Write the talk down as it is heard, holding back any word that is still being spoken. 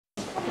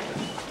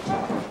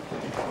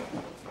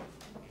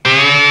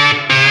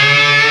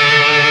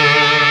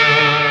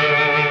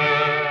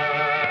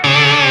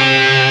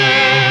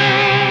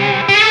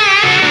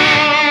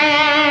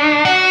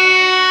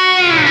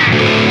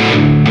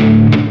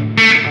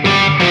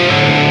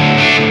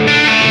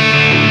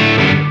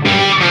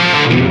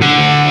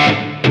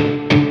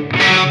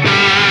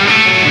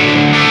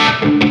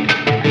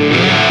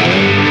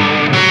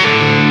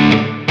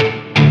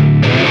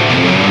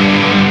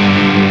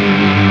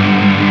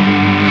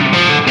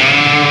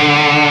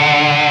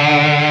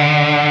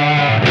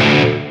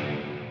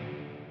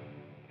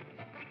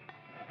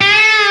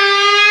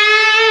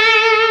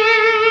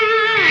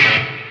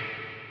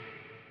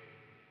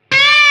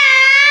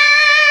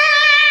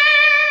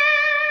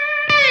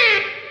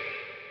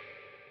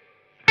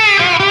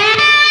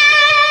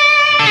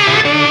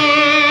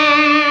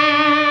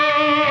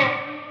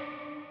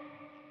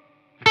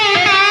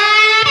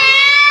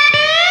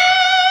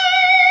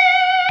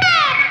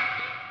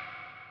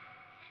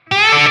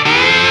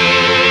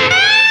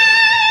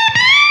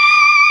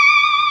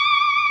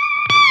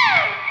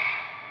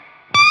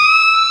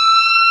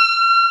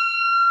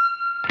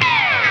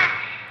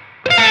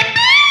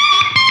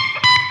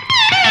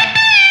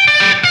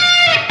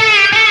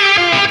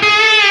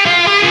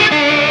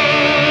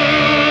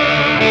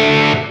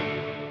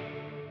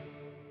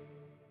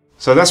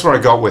So that's where I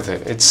got with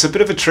it. It's a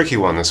bit of a tricky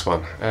one, this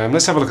one.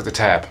 Let's have a look at the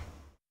tab.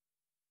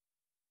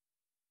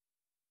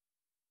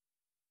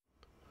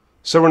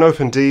 So we're in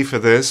open D for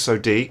this, so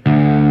D,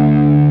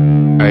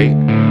 A,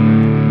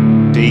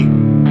 D,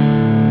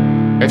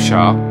 F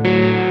sharp,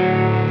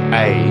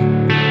 A,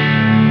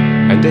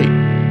 and D.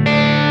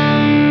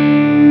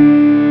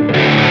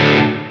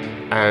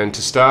 And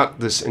to start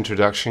this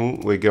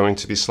introduction, we're going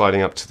to be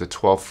sliding up to the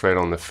 12th fret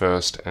on the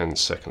 1st and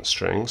 2nd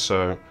string.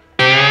 So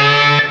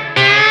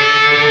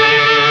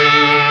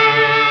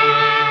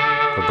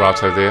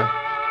vibrato there.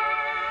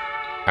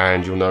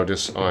 And you'll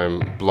notice I'm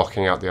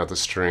blocking out the other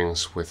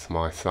strings with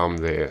my thumb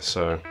there.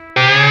 So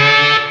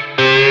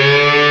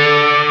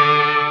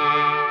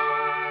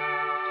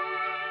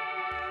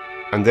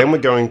and then we're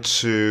going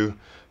to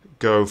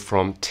go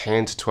from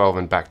 10 to 12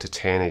 and back to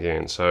 10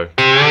 again. So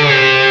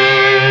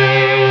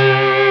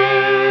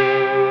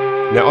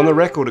now on the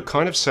record it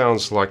kind of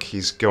sounds like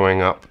he's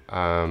going up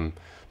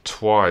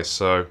twice,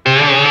 so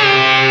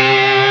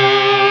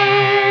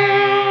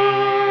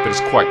but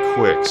it's quite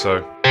quick,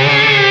 so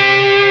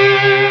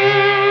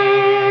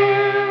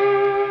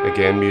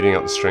again muting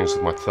out the strings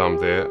with my thumb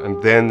there,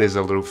 and then there's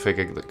a little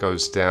figure that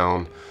goes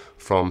down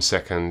from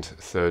 2nd,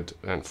 3rd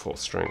and 4th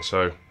string.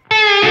 So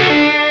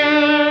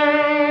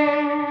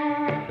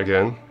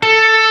again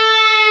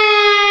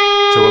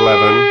to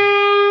 11,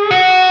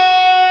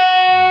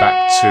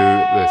 back to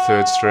the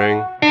 3rd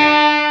string,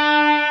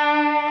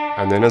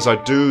 and then as I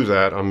do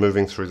that I'm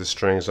moving through the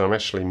strings. I'm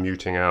actually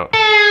muting out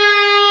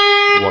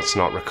what's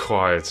not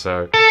required,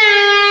 so you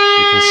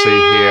can see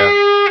here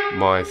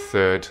my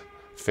 3rd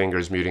finger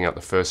is muting out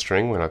the 1st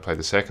string when I play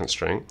the 2nd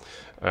string,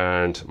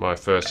 and my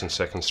 1st and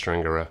 2nd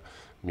string are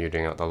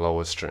muting out the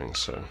lower string.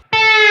 So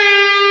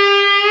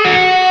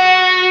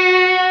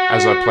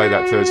as I play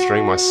that 3rd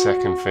string, my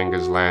 2nd finger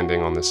is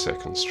landing on the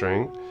 2nd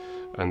string,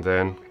 and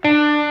then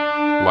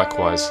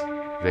likewise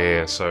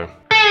there. So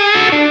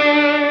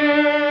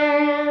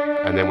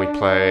and then we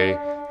play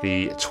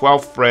the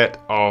 12th fret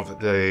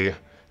of the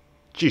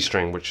G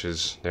string, which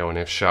is now an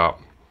F sharp.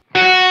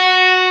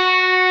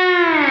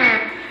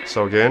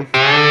 So again,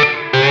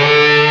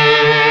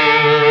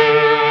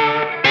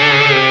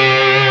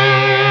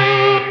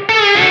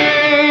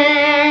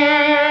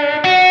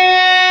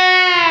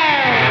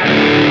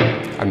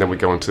 and then we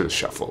go into the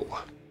shuffle.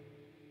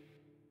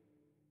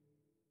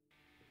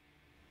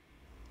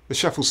 The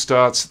shuffle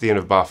starts at the end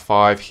of bar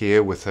 5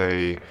 here with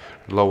a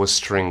lower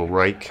string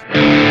rake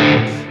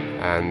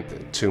and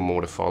 2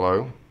 more to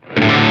follow.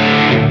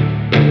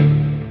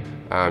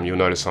 You'll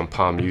notice I'm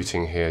palm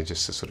muting here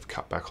just to sort of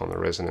cut back on the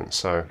resonance.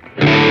 So,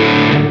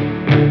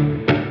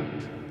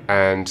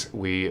 and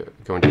we're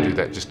going to do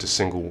that just a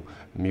single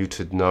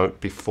muted note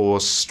before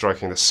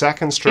striking the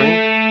 2nd string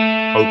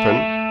open.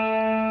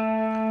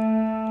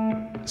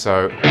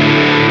 So,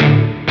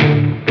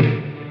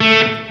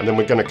 and then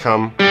we're going to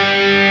come,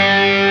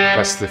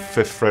 that's the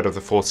 5th fret of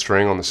the 4th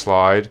string on the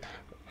slide,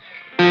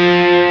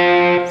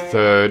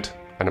 3rd,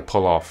 and a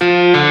pull off.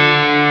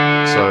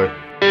 So,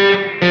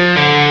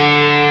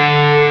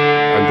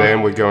 and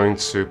then we're going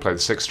to play the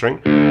 6th string,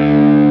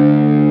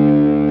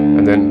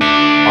 and then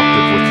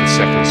octave with the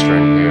 2nd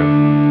string here.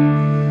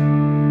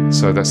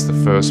 So that's the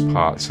first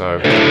part. So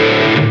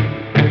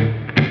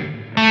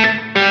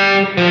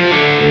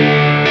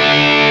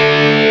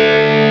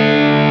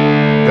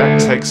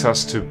that takes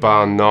us to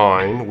bar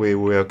 9, where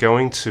we're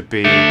going to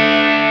be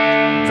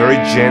very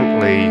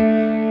gently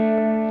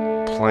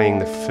playing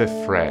the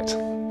 5th fret.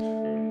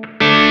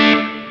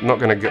 I'm not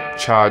going to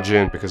charge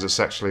in because it's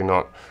actually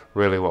not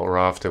really what we're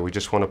after. We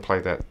just want to play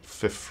that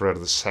 5th fret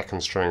of the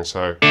 2nd string.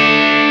 So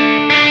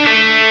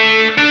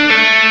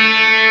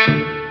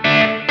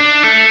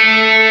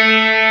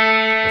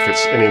if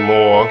it's any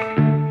more,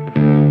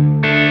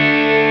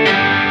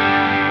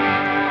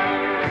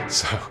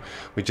 so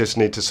we just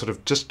need to sort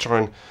of just try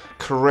and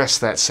caress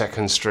that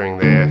 2nd string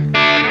there.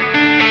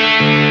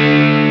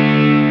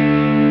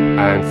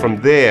 And from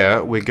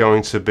there we're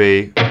going to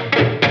be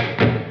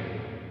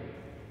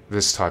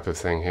this type of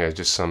thing here,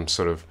 just some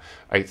sort of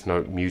 8th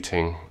note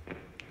muting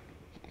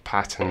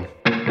pattern.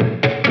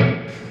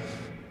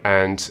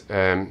 And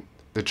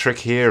the trick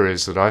here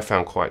is that I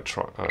found quite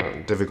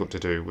difficult to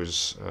do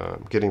was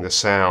getting the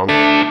sound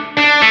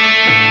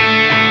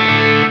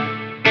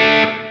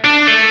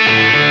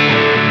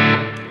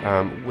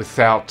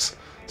without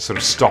sort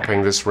of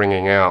stopping this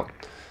ringing out.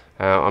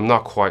 I'm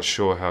not quite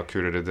sure how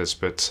Kuda did this,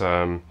 but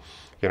you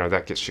know,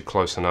 that gets you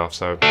close enough.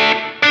 So,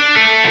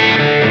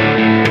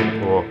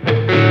 or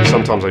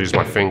sometimes I use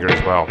my finger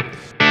as well.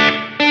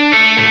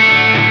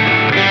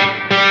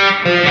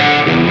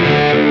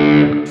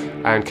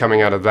 And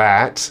coming out of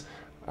that,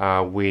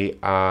 we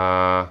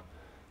are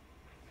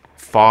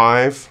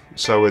 5,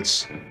 so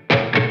it's pull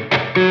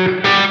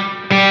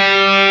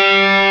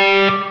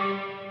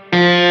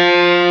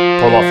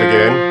off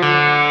again,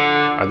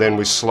 and then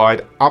we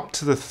slide up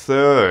to the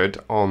 3rd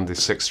on the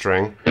 6th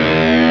string,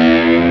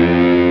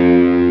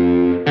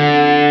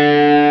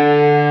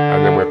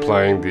 and then we're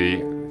playing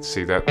the,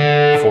 see that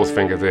 4th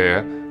finger there,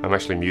 I'm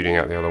actually muting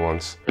out the other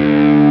ones.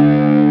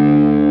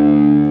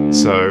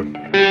 So,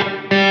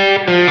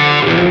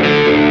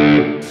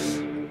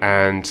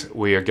 and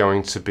we are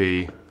going to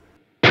be,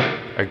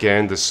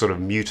 again, this sort of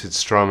muted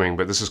strumming,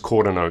 but this is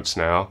quarter notes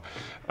now,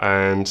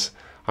 and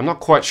I'm not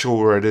quite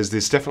sure where it is.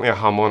 There's definitely a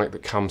harmonic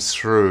that comes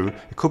through.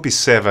 It could be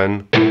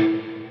 7,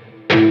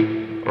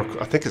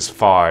 or I think it's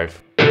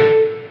 5.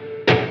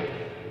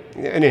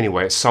 And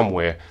anyway, it's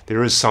somewhere.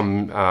 There is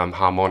some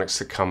harmonics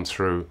that come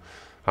through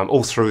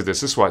all through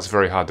this. This is why it's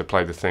very hard to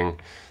play the thing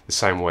the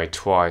same way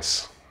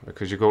twice,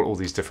 because you've got all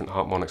these different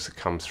harmonics that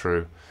come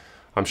through.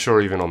 I'm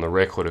sure even on the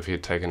record, if he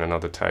had taken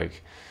another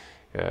take,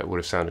 it would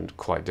have sounded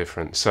quite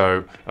different.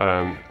 So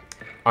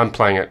I'm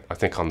playing it, I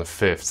think, on the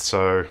 5th.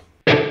 So,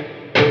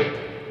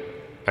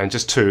 and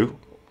just 2.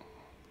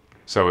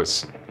 So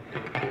it's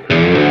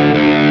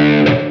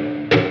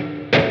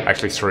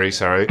actually 3,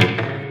 sorry. Then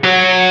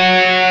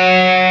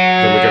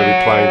we're going to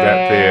be playing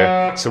that there.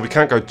 So we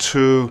can't go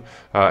too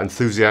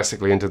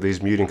enthusiastically into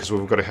these muting, because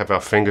we've got to have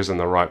our fingers in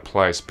the right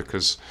place,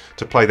 because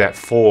to play that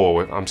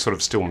 4, I'm sort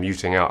of still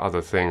muting out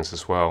other things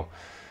as well,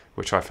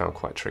 which I found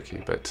quite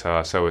tricky. But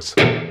so it's...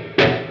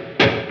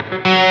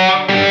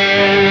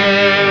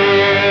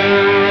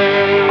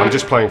 I'm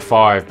just playing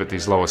 5, but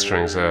these lower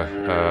strings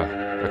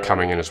are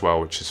coming in as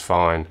well, which is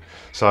fine.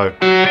 So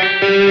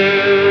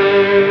then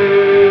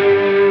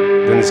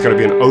there's going to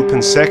be an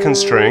open second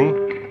string,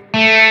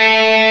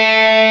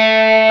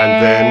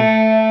 and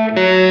then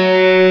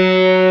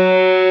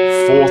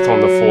 4th on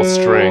the 4th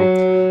string.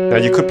 Now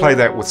you could play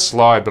that with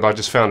slide, but I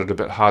just found it a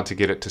bit hard to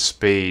get it to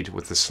speed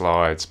with the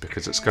slides,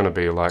 because it's going to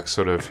be like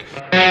sort of...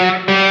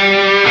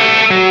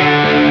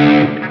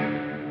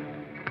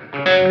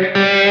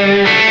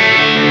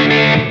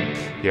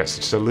 Yes,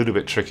 it's a little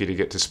bit tricky to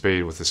get to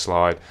speed with the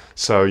slide.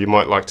 So you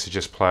might like to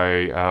just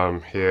play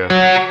here.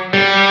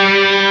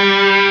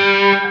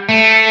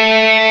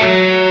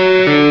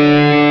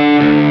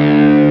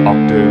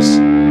 Octaves.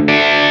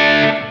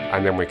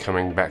 And then we're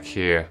coming back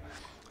here.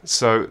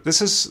 So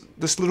this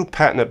little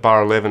pattern at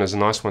bar 11 is a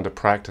nice one to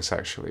practice,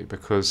 actually,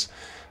 because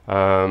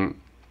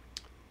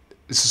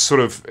this is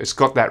sort of, it's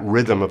got that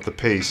rhythm of the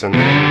piece, and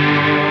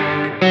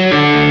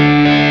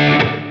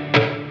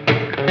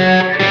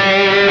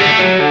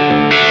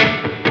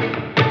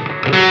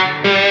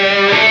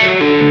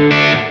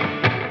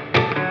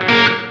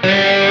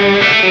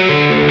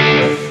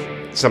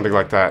something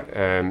like that,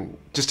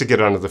 just to get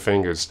under the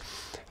fingers.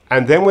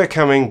 And then we're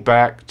coming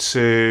back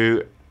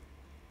to,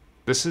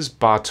 this is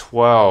bar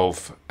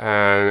 12,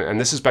 and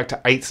this is back to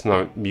 8th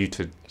note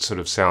muted sort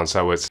of sound.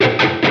 So it's,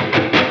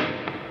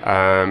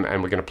 and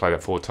we're going to play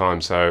that 4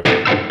 times. So,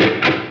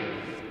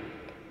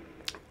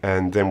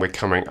 and then we're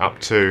coming up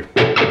to,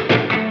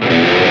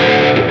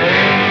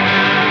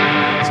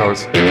 so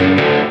it's,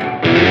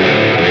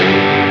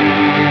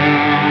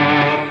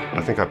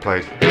 I think I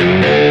played,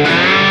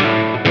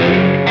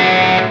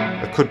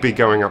 it could be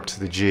going up to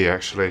the G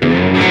actually.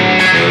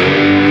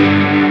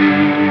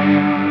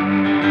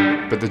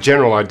 But the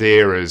general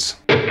idea is,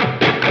 and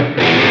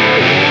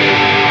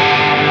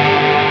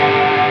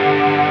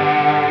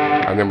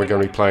then we're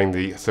going to be playing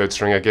the 3rd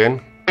string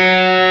again.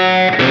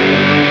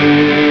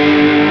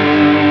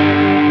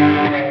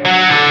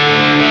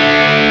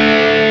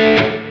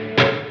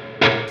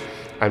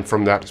 And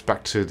from that it's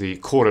back to the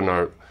quarter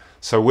note.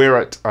 So we're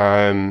at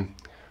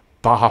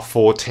bar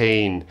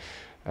 14.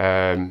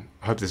 I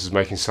hope this is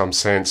making some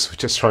sense. We're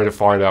just trying to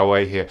find our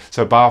way here.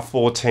 So bar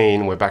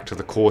 14, we're back to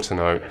the quarter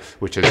note,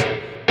 which is,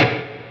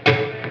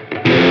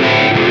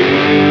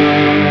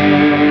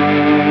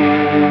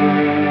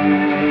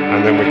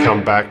 and then we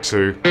come back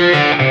to,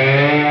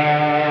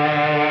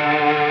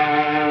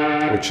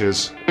 which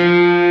is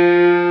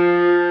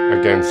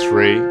again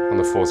 3 on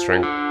the 4th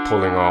string,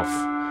 pulling off,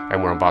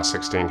 and we're on bar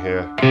 16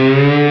 here,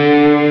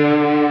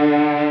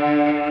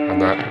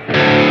 and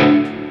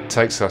that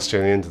takes us to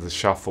the end of the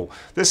shuffle.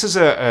 This is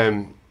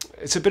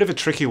it's a bit of a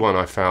tricky one,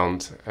 I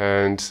found,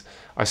 and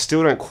I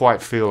still don't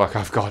quite feel like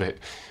I've got it,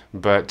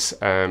 but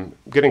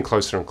getting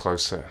closer and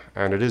closer,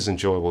 and it is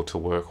enjoyable to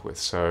work with.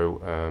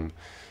 So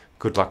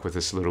good luck with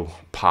this little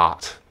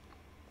part.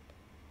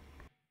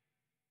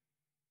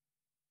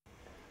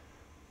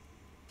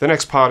 The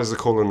next part is the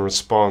call and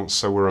response.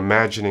 So we're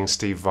imagining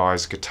Steve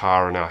Vai's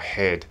guitar in our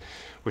head,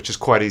 which is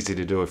quite easy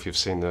to do if you've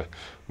seen the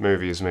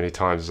movie as many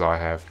times as I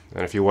have.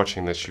 And if you're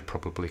watching this, you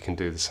probably can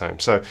do the same.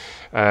 So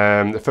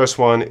the first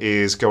one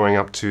is going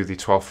up to the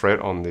 12th fret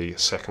on the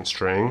 2nd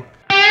string.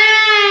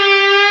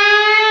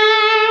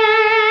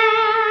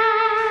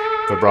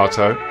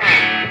 Vibrato.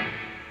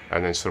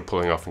 And then sort of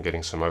pulling off and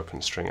getting some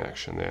open string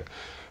action there.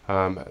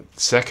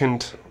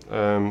 Second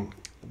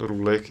little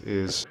lick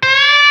is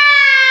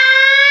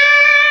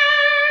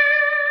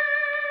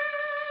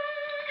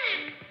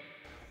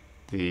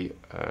the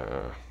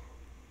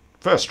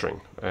 1st string,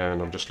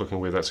 and I'm just looking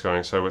where that's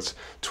going. So it's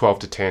 12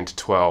 to 10 to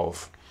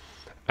 12,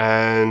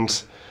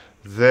 and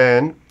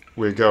then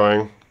we're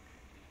going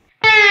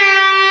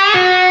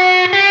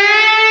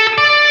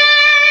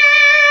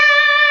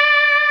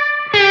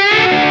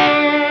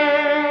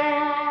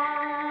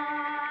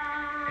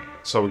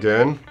so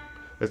again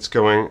it's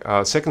going,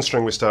 second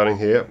string we're starting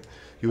here.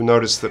 You'll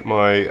notice that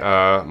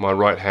my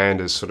right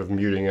hand is sort of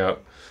muting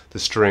out the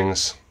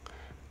strings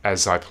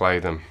as I play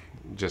them,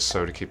 just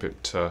so to keep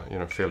it you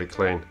know, fairly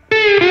clean.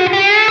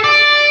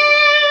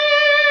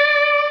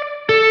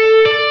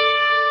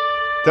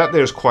 That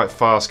there is quite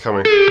fast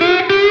coming,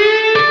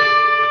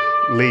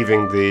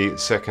 leaving the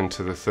second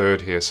to the third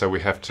here, so we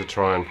have to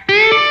try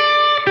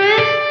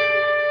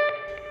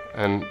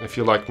and if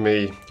you're like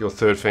me, your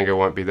third finger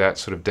won't be that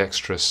sort of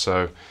dexterous,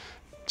 so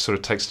it sort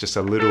of takes just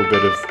a little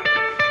bit of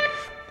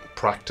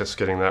practice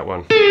getting that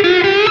one.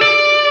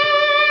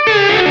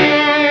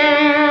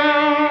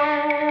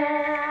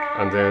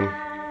 And then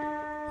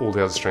all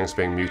the other strings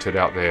being muted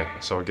out there.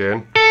 So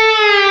again.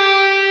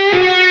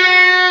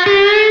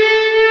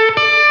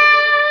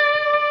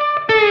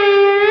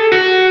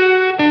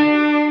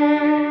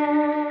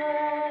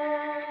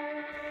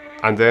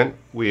 And then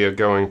we are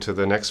going to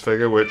the next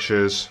figure, which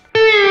is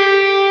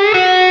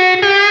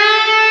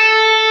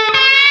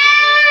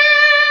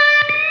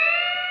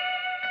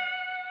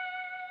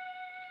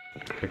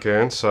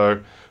again,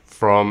 so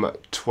from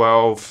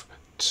 12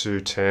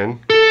 to 10,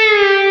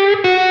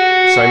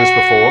 same as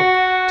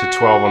before, to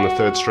 12 on the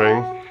third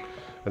string,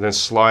 and then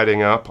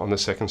sliding up on the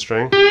second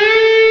string,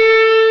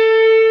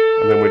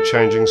 and then we're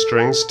changing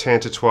strings, 10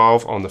 to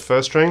 12 on the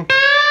first string,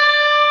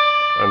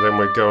 and then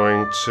we're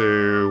going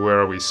to, where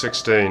are we,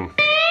 16.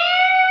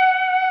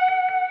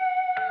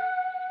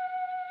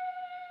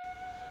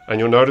 And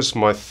you'll notice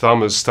my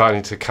thumb is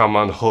starting to come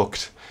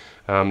unhooked.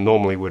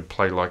 Normally we'd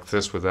play like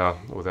this with our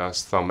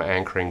thumb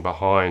anchoring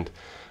behind,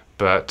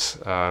 but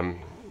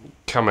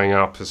coming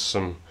up is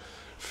some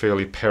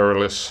fairly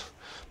perilous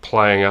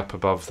playing up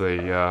above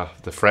the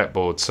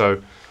fretboard,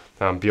 so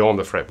beyond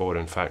the fretboard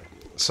in fact.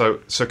 So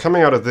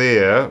coming out of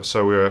there,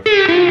 so we're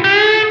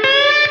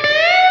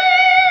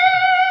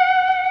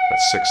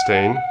that's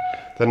 16.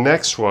 The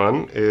next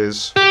one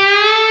is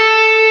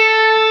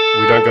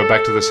we don't go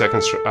back to the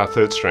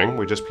third string.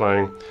 We're just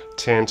playing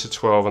 10 to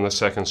 12 on the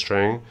second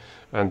string,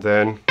 and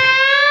then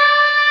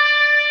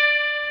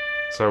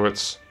so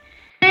it's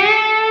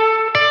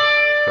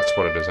that's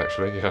what it is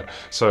actually. Yeah.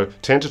 So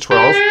 10 to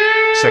 12,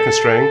 second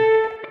string,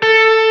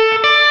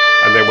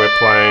 and then we're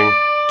playing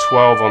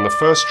 12 on the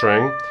first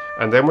string,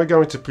 and then we're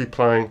going to be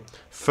playing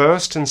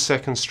first and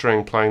second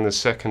string, playing the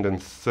second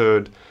and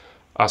third.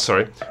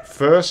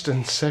 First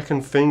and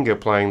second finger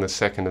playing the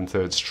second and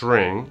third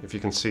string, if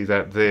you can see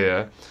that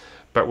there,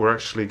 but we're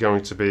actually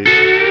going to be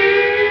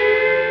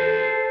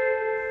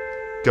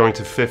going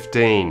to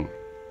 15.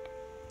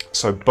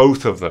 So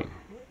both of them.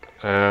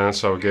 And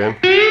so again,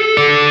 and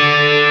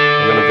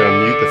then I'm going to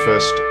mute the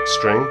first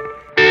string.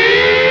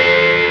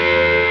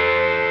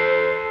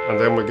 And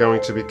then we're going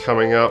to be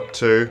coming up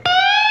to,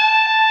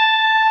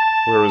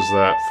 where is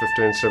that?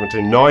 15,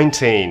 17,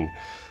 19.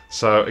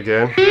 So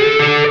again.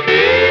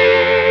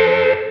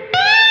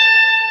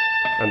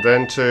 And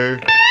then to,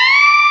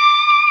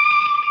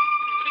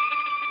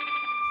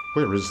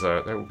 where is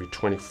that? That would be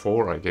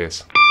 24, I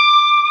guess.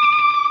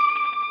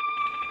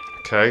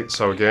 Okay,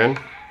 so again.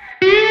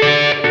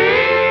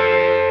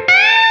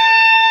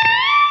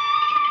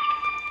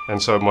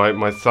 And so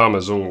my thumb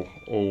is all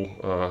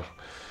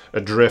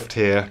adrift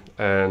here,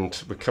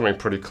 and we're coming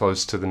pretty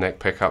close to the neck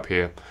pickup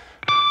here.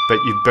 But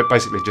you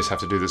basically just have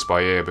to do this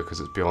by ear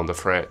because it's beyond the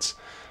frets.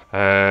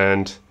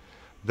 And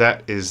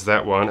that is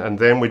that one, and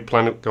then we're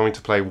going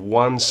to play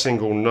one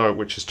single note,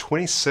 which is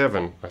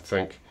 27, I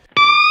think.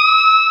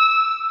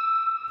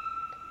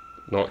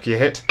 Not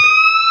yet.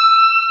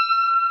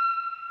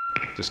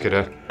 Just get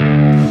a...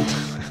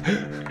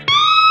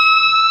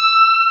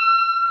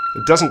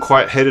 It doesn't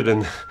quite hit it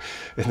in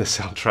the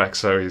soundtrack,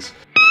 so he's...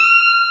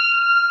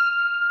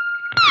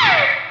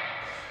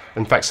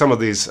 In fact, some of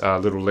these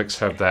little licks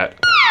have that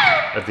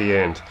at the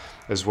end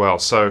as well.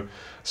 So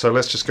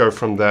let's just go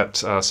from that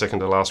second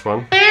to last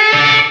one.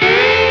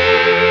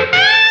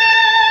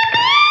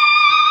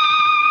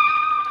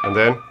 And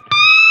then.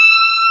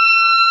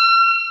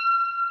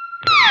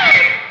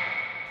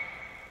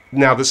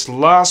 Now this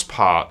last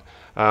part,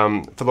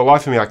 for the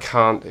life of me I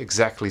can't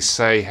exactly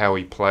say how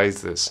he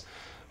plays this.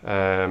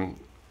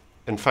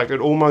 In fact, it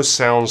almost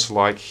sounds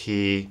like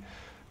he,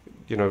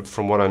 you know,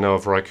 from what I know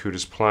of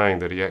Raikuda's playing,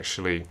 that he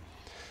actually,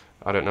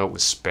 I don't know, it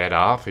was sped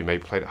up, he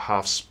maybe played at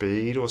half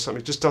speed or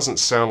something. It just doesn't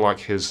sound like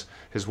his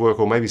work.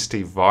 Or maybe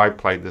Steve Vai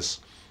played this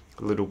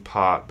little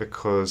part,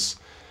 because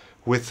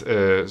with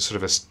sort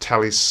of a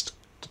tally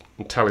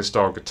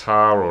style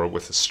guitar or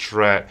with a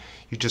Strat,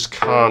 you just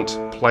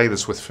can't play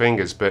this with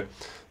fingers. But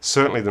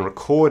certainly the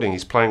recording,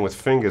 he's playing with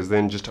fingers,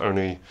 then just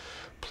only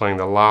playing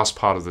the last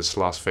part of this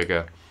last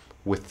figure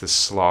with the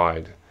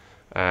slide.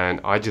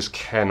 And I just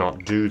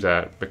cannot do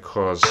that,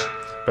 because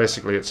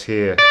basically it's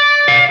here,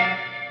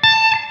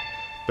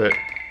 but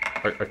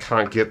I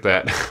can't get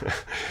that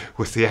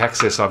with the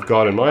access I've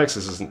got, and my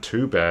access isn't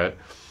too bad,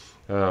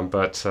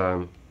 but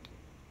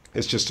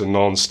it's just a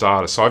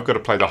non-starter, so I've got to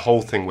play the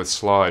whole thing with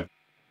slide.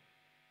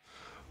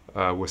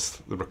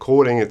 With the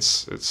recording,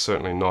 it's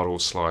certainly not all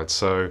slide,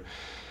 so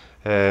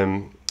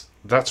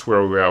that's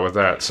where we are with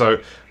that. So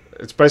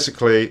it's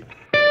basically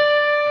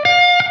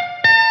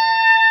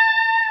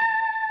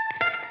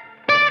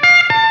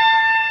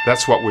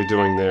that's what we're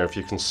doing there, if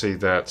you can see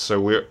that. So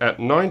we're at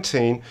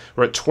 19,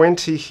 we're at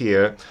 20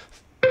 here,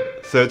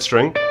 3rd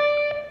string,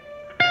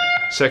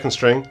 2nd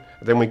string,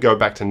 then we go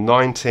back to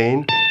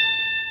 19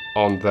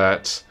 on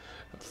that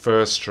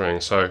 1st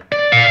string. So,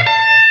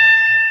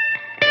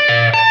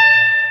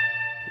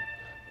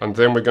 and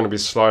then we're going to be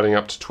sliding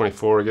up to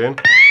 24 again.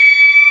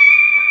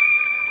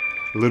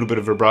 A little bit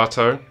of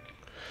vibrato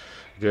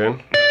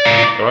again,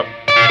 go up,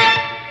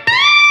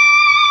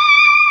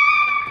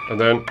 and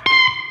then,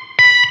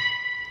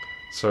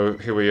 so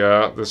here we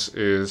are. This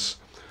is,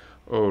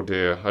 oh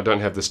dear, I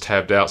don't have this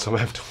tabbed out, so I'm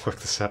going to have to work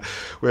this out.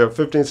 We have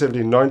 15,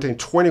 17, 19,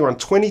 21,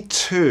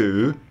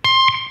 22,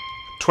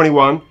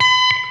 21,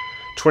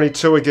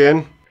 22 again,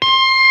 and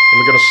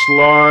we're going to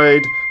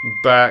slide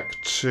back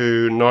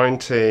to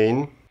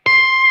 19,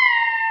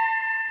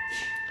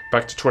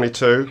 back to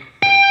 22.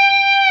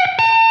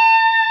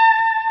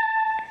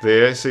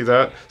 There, see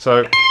that?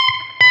 So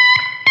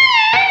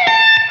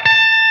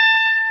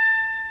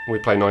we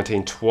play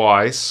 19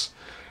 twice.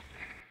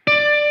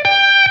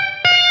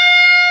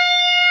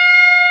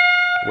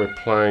 We're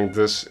playing,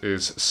 this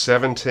is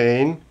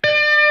 17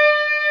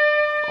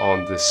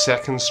 on the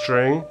 2nd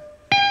string,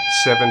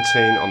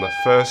 17 on the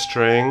 1st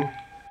string.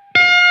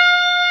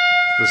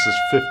 This is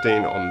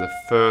 15 on the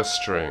 1st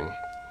string.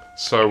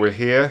 So we're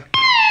here.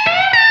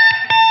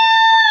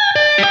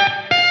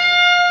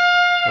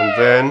 And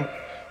then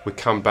we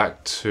come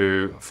back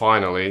to,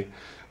 finally,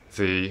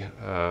 the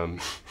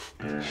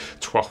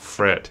 12th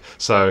fret.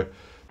 So,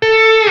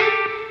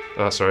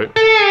 sorry.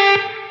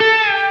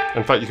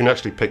 In fact, you can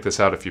actually pick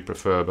this out if you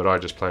prefer, but I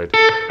just played.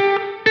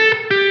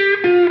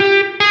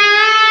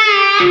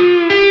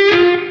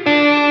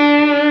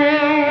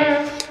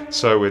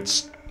 So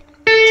it's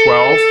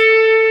 12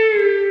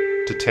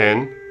 to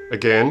 10,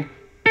 again,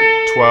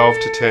 12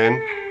 to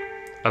 10,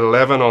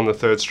 11 on the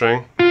 3rd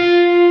string.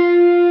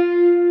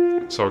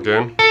 So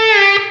again,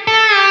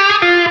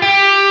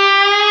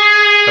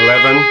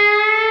 11,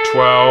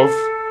 12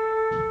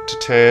 to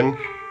 10.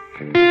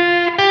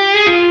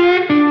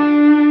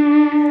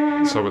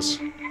 So it's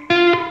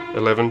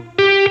 11,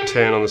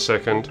 10 on the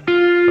 2nd,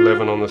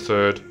 11 on the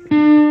 3rd.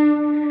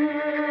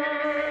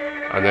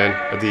 And then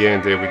at the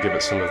end there we give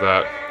it some of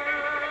that.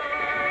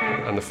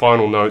 And the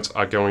final notes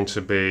are going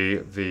to be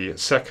the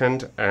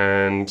 2nd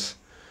and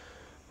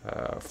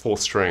 4th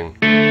string.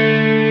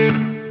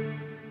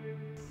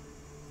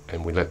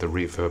 And we let the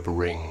reverb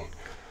ring.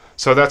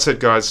 So that's it,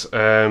 guys.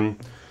 A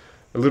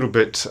little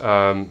bit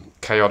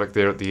chaotic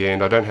there at the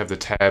end. I don't have the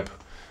tab,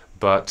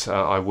 but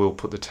I will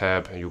put the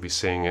tab and you'll be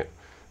seeing it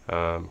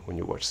when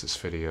you watch this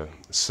video.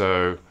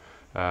 So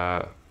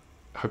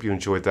hope you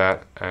enjoyed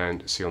that,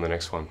 and see you on the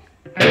next one.